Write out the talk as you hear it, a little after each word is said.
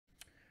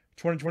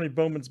2020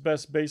 Bowman's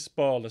Best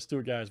Baseball. Let's do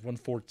it, guys.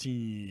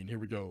 114. Here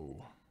we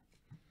go.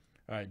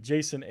 All right,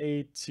 Jason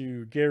A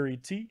to Gary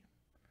T.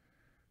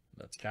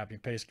 Let's copy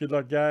and paste. Good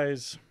luck,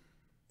 guys.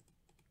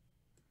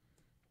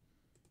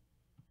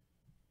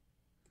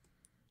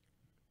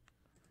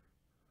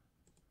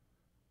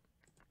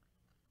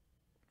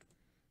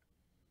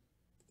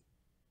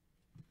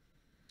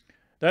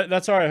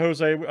 That's all right,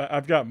 Jose.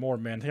 I've got more,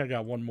 man. I think I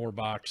got one more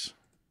box.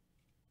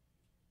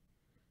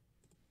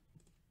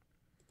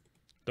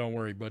 Don't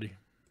worry, buddy.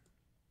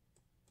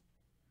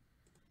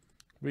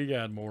 We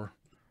got more.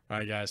 All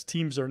right, guys.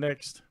 Teams are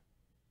next.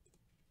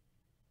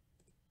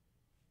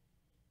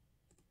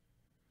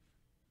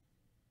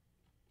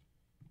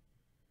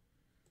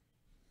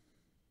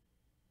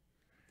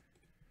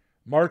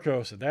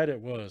 Marcos, that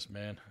it was,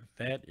 man.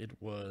 That it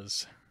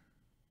was.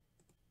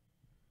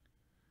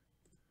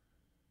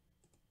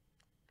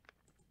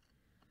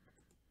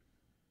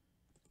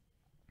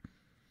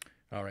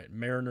 All right,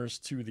 Mariners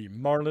to the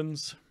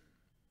Marlins.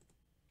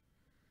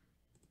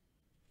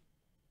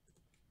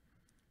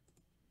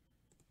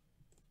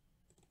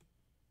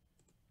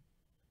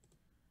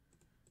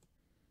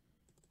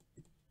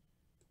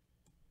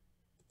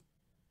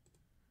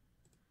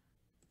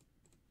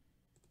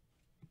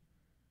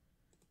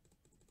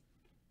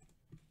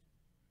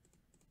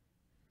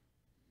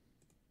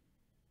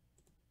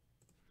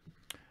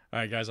 All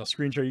right, guys, I'll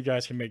screen share. You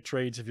guys can make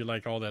trades if you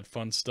like all that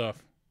fun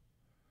stuff.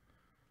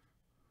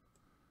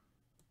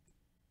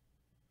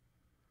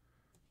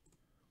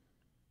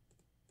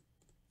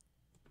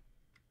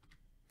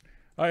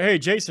 All right, hey,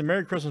 Jason,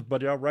 Merry Christmas,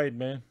 buddy. All right,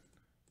 man.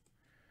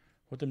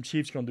 What them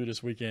Chiefs going to do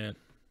this weekend?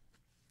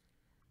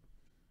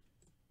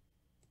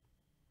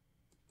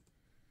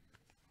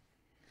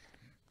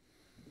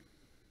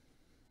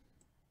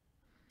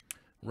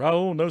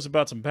 Raul knows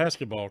about some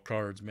basketball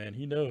cards, man.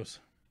 He knows.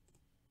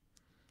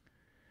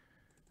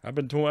 I've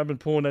been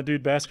pulling that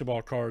dude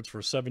basketball cards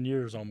for 7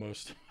 years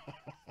almost.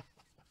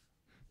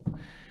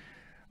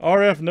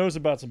 RF knows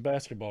about some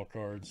basketball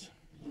cards.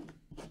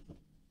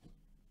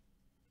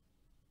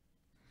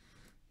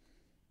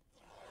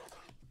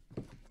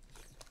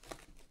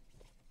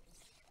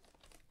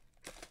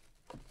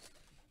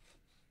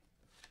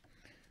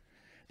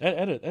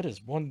 That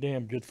is one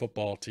damn good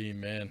football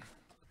team, man.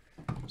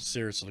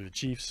 Seriously, the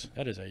Chiefs,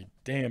 that is a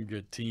damn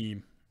good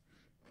team.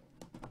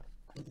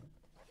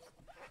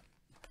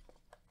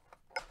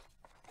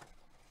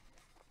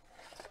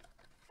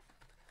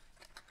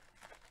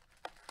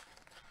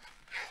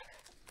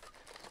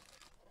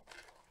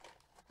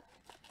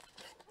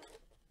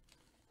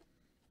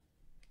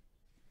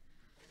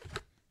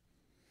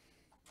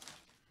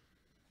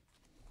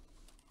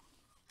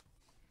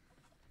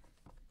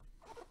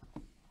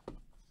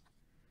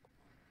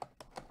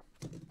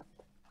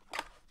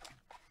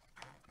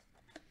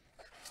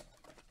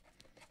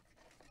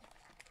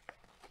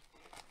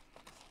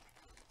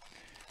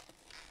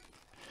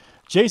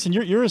 Jason,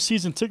 you're a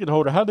season ticket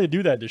holder. How'd they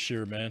do that this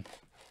year, man?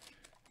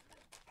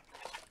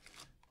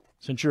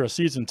 Since you're a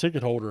season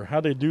ticket holder,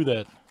 how'd they do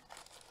that?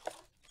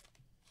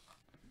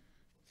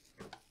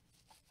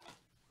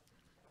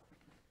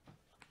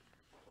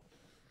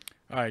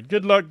 All right,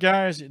 good luck,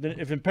 guys.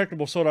 If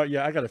Impeccable sold out,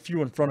 yeah, I got a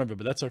few in front of it,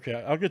 but that's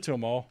okay. I'll get to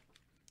them all.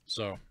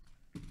 So,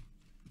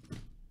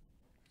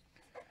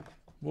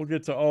 we'll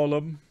get to all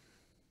of them.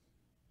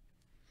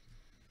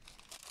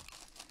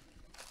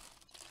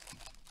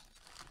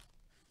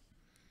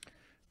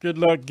 Good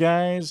luck,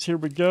 guys. Here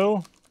we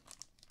go.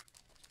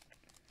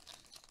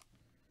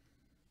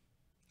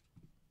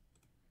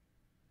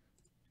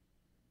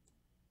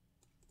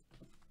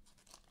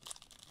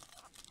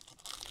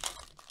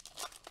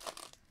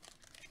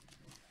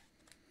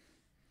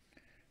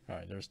 All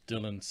right, there's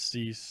Dylan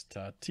Cease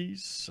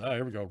Tatis. Ah,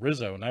 here we go.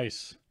 Rizzo,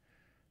 nice.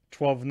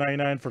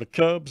 $12.99 for the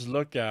Cubs.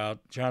 Look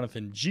out.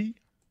 Jonathan G.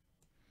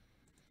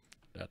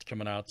 That's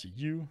coming out to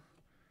you.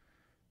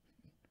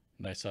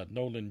 Nice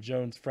Nolan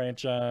Jones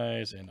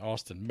franchise and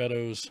Austin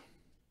Meadows.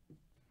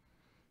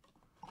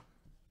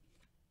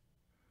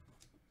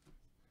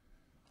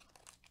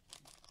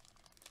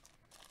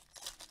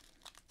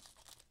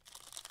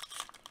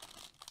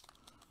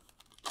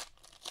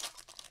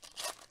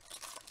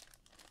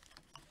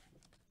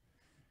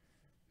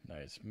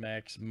 Nice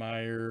Max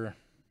Meyer.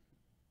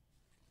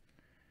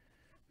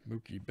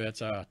 Mookie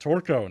Betts.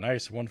 Torco,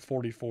 nice.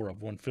 144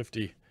 of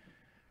 150.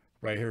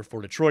 Right here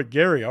for Detroit.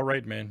 Gary, all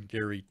right, man.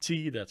 Gary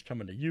T, that's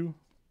coming to you.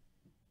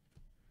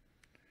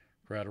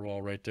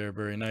 Gratterall right there,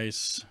 very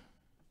nice.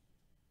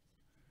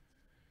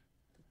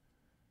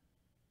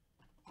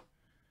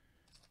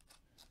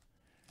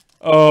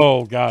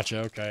 Oh,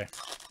 gotcha, okay.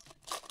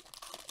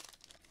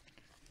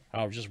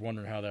 I was just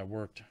wondering how that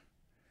worked.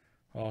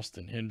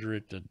 Austin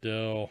Hendrick,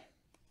 Adele.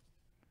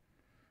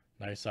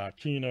 Nice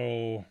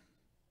Aquino.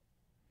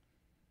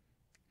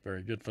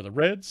 Very good for the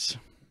Reds.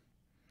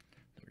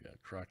 We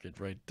got Crockett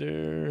right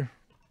there.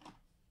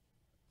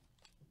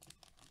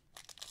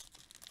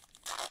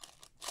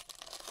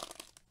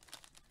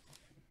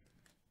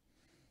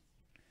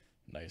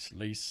 Nice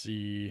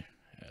Lacey.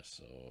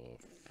 So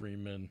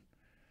Freeman.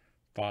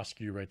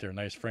 Foscue right there.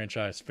 Nice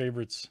franchise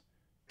favorites.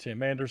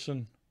 Tim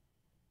Anderson.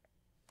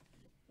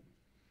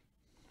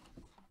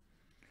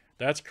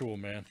 That's cool,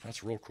 man.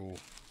 That's real cool.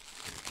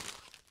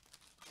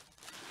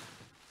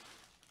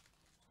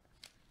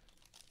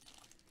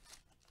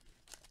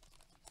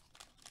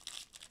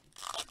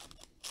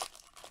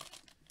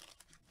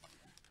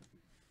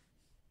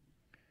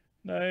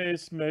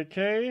 Nice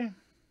McKay.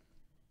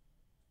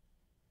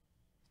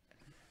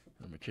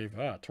 McKay.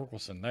 Ah,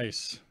 Torkelson.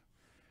 Nice.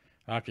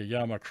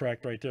 Akiyama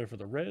cracked right there for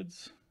the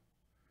Reds.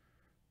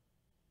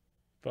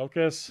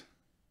 Focus.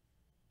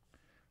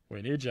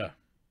 We need ya.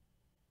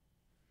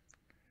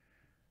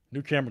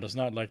 New camera does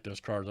not like those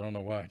cards. I don't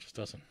know why. It just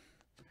doesn't.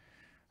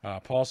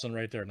 Paulson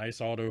right there. Nice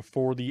auto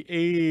for the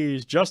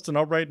A's. Justin,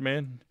 all right,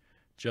 man.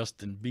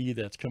 Justin B,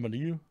 that's coming to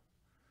you.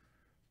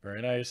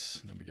 Very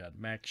nice. Then we got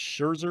Max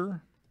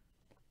Scherzer.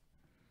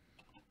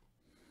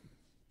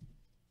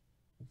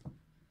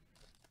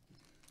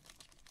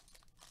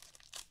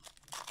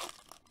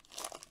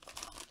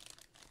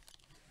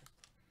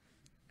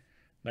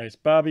 Nice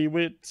Bobby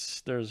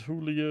Witt. There's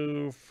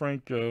Julio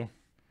Franco.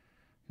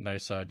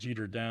 Nice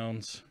Jeter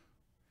Downs.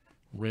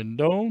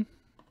 Rendon.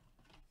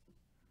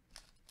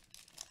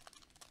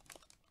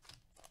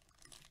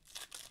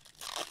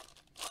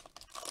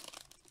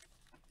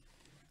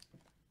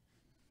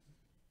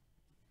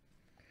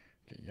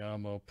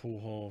 Yamo,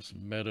 Pujols,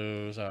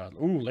 Meadows.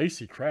 Ooh,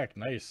 Lacey cracked.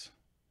 Nice.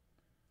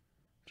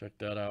 Check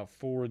that out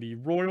for the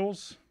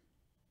Royals.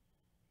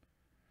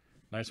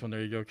 Nice one. There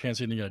you go. Can't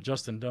see anything.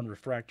 Justin Dunn,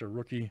 refractor,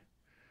 rookie.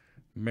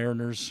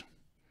 Mariners.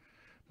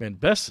 Man,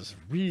 Best is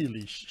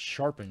really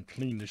sharp and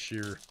clean this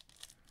year.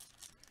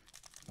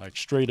 Like,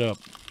 straight up.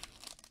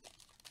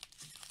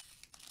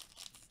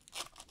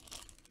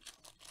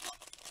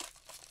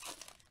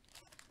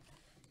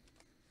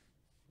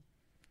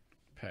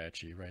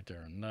 Patchy right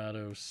there.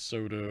 Nato,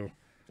 Soto.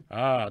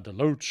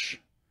 Deloach.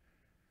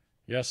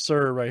 Yes,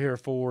 sir. Right here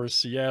for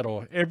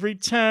Seattle. Every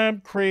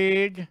time,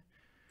 Craig.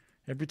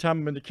 Every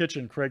time I'm in the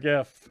kitchen, Craig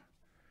F.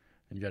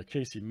 And you got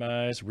Casey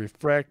Mize,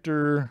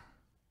 refractor.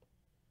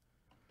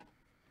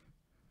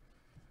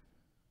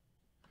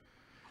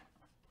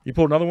 You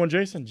pulled another one,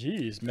 Jason?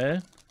 Jeez, man.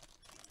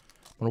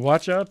 I'm going to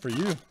watch out for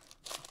you.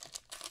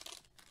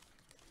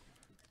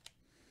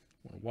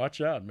 Watch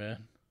out,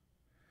 man.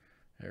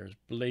 There's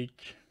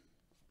Blake.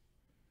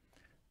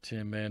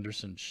 Tim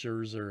Anderson,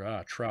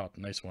 Scherzer. Trout.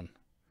 Nice one.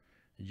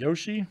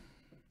 Yoshi.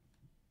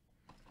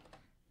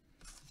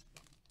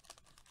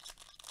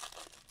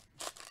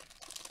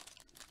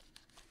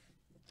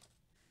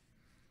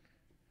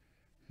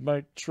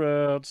 Mike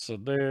Trout. So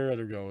there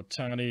we go.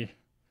 Tiny.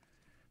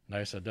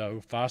 Nice.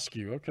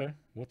 Foscue. Okay.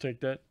 We'll take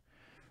that.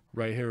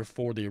 Right here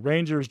for the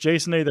Rangers.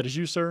 Jason A. That is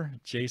you, sir.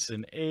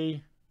 Jason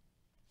A.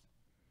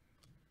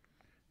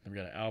 Then we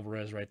got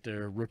Alvarez right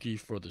there. Rookie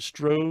for the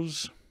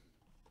Stros.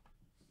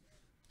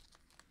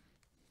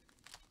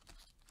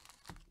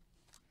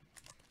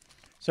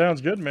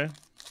 Sounds good, man.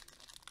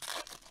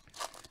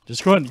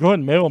 Just go ahead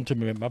and mail them to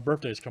me. My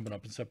birthday is coming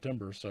up in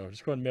September, so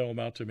just go ahead and mail them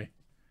out to me.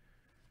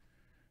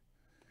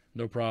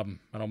 No problem.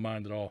 I don't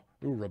mind at all.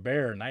 Ooh,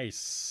 Robert,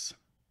 nice.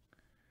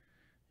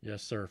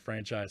 Yes, sir.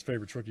 Franchise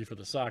favorite rookie for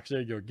the Sox. There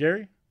you go,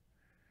 Gary.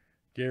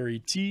 Gary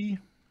T.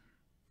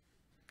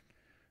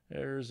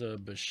 There's a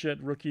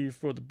Bichette rookie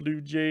for the Blue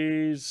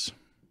Jays.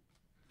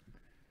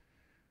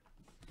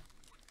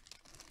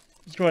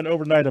 Let's go ahead and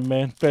overnight them,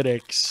 man.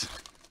 FedEx.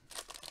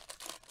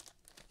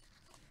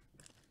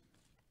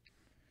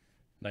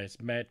 Nice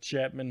Matt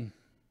Chapman.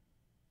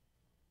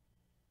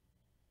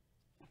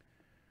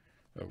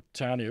 Oh,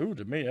 Tiny. Ooh,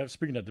 to me.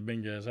 Speaking of the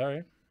Dominguez, all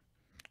right.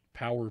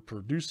 Power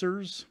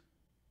Producers.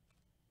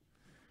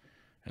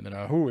 And then,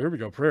 here we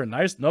go. Pereira.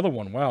 Nice. Another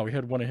one. Wow, we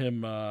had one of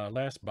him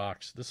last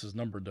box. This is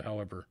numbered,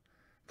 however.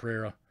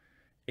 Pereira.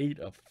 8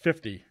 of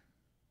 50.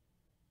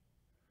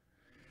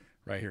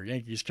 Right here.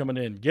 Yankees coming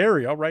in.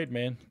 Gary. All right,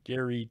 man.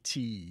 Gary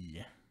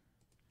T.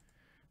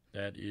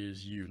 That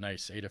is you.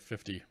 Nice. 8 of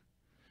 50.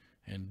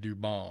 And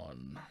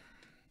Dubon.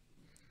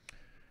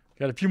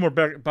 Got a few more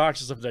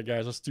boxes of that,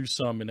 guys. Let's do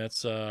some. And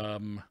that's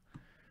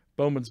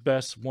Bowman's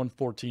Best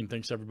 114.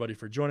 Thanks, everybody,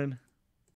 for joining.